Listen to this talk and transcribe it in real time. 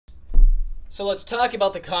So let's talk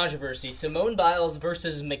about the controversy. Simone Biles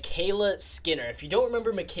versus MyKayla Skinner. If you don't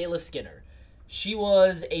remember MyKayla Skinner, she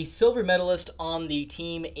was a silver medalist on the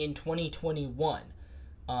team in 2021.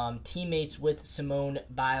 Teammates with Simone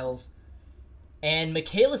Biles. And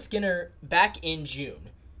MyKayla Skinner, back in June,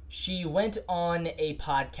 she went on a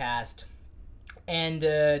podcast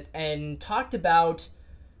and talked about,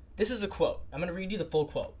 this is a quote. I'm going to read you the full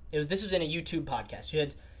quote. This was in a YouTube podcast. She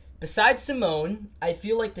had, "Besides Simone, I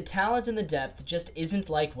feel like the talent and the depth just isn't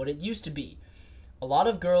like what it used to be. A lot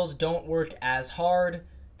of girls don't work as hard.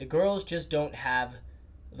 The girls just don't have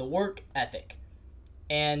the work ethic."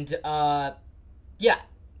 And, yeah,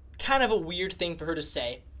 kind of a weird thing for her to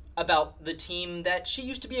say about the team that she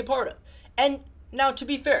used to be a part of. And now, to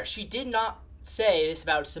be fair, she did not say this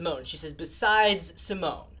about Simone. She says, besides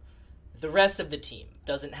Simone, the rest of the team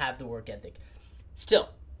doesn't have the work ethic. Still,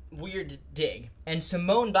 weird dig. And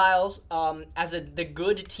Simone Biles, as the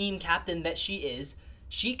good team captain that she is,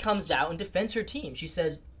 she comes out and defends her team. She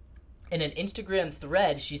says, in an Instagram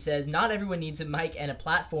thread, she says, "Not everyone needs a mic and a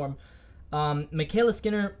platform." MyKayla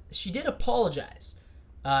Skinner, she did apologize.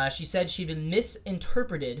 She said she'd been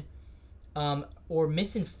misinterpreted or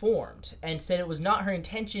misinformed, and said it was not her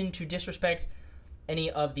intention to disrespect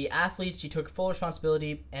any of the athletes. She took full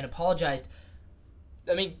responsibility and apologized.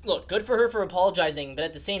 I mean, look, good for her for apologizing, but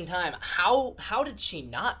at the same time, how did she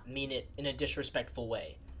not mean it in a disrespectful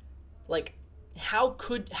way? Like, how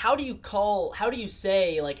do you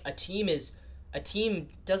say, like, a team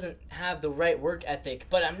doesn't have the right work ethic,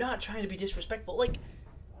 but I'm not trying to be disrespectful? Like,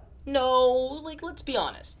 no, like, let's be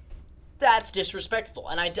honest. That's disrespectful.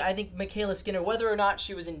 And I think MyKayla Skinner, whether or not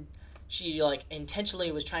she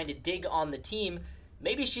intentionally was trying to dig on the team,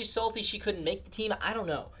 maybe she's salty she couldn't make the team. I don't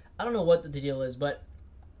know. I don't know what the deal is, but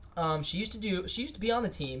she used to be on the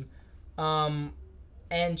team,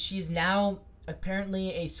 and she's now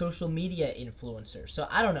apparently a social media influencer. So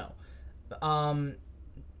I don't know. I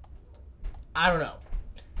don't know.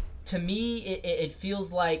 To me, it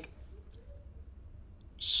feels like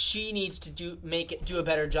she needs to do a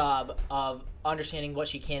better job of understanding what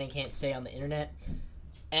she can and can't say on the internet.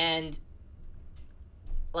 And,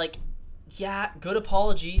 like, yeah, good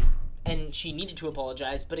apology, and she needed to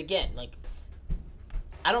apologize, but again, like,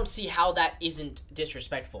 I don't see how that isn't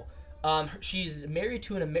disrespectful. She's married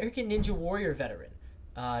to an American Ninja Warrior veteran,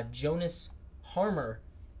 Jonas Harmer,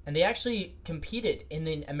 and they actually competed in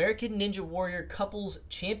the American Ninja Warrior Couples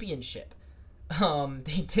Championship.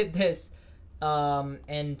 They did this, and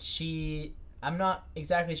I'm not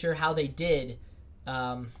exactly sure how they did,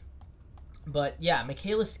 but yeah,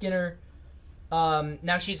 MyKayla Skinner, now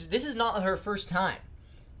this is not her first time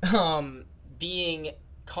being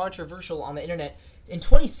controversial on the internet. In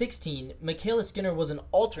 2016, MyKayla Skinner was an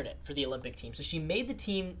alternate for the Olympic team. So she made the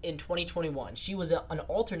team in 2021. She was an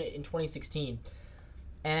alternate in 2016.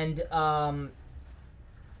 And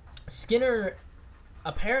Skinner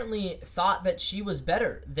apparently thought that she was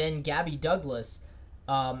better than Gabby Douglas,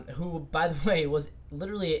 who, by the way, was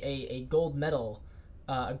literally a gold medalist.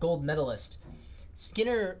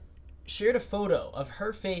 Skinner shared a photo of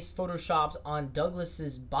her face photoshopped on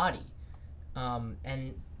Douglas's body,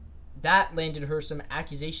 and that landed her some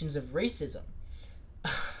accusations of racism.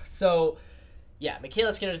 So, yeah,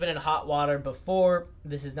 MyKayla Skinner's been in hot water before.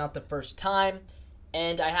 This is not the first time.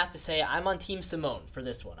 And I have to say, I'm on Team Simone for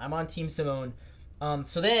this one. I'm on Team Simone.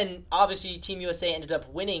 So then, obviously, Team USA ended up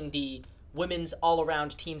winning the women's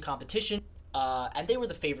all-around team competition. And they were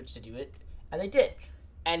the favorites to do it. And they did.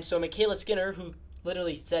 And so MyKayla Skinner, who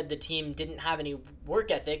literally said the team didn't have any work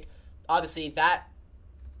ethic, obviously that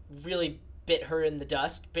really bit her in the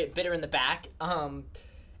dust, bit her in the back. And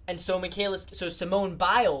so Simone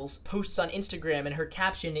Biles posts on Instagram, and her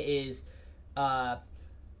caption is,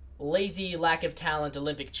 "Lazy lack of talent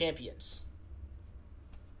Olympic champions."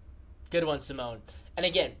 Good one, Simone. And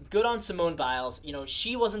again, good on Simone Biles. You know,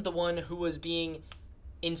 she wasn't the one who was being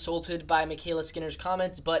insulted by MyKayla Skinner's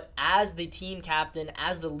comments, but as the team captain,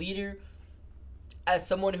 as the leader, as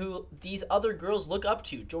someone who these other girls look up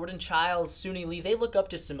to, Jordan Childs, Suni Lee, they look up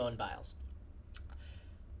to Simone Biles.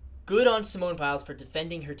 Good on Simone Biles for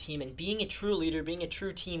defending her team and being a true leader, being a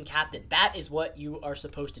true team captain. That is what you are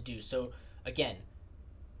supposed to do. So, again,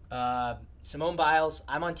 Simone Biles,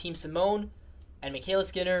 I'm on Team Simone, and MyKayla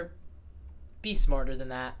Skinner, be smarter than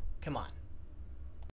that. Come on.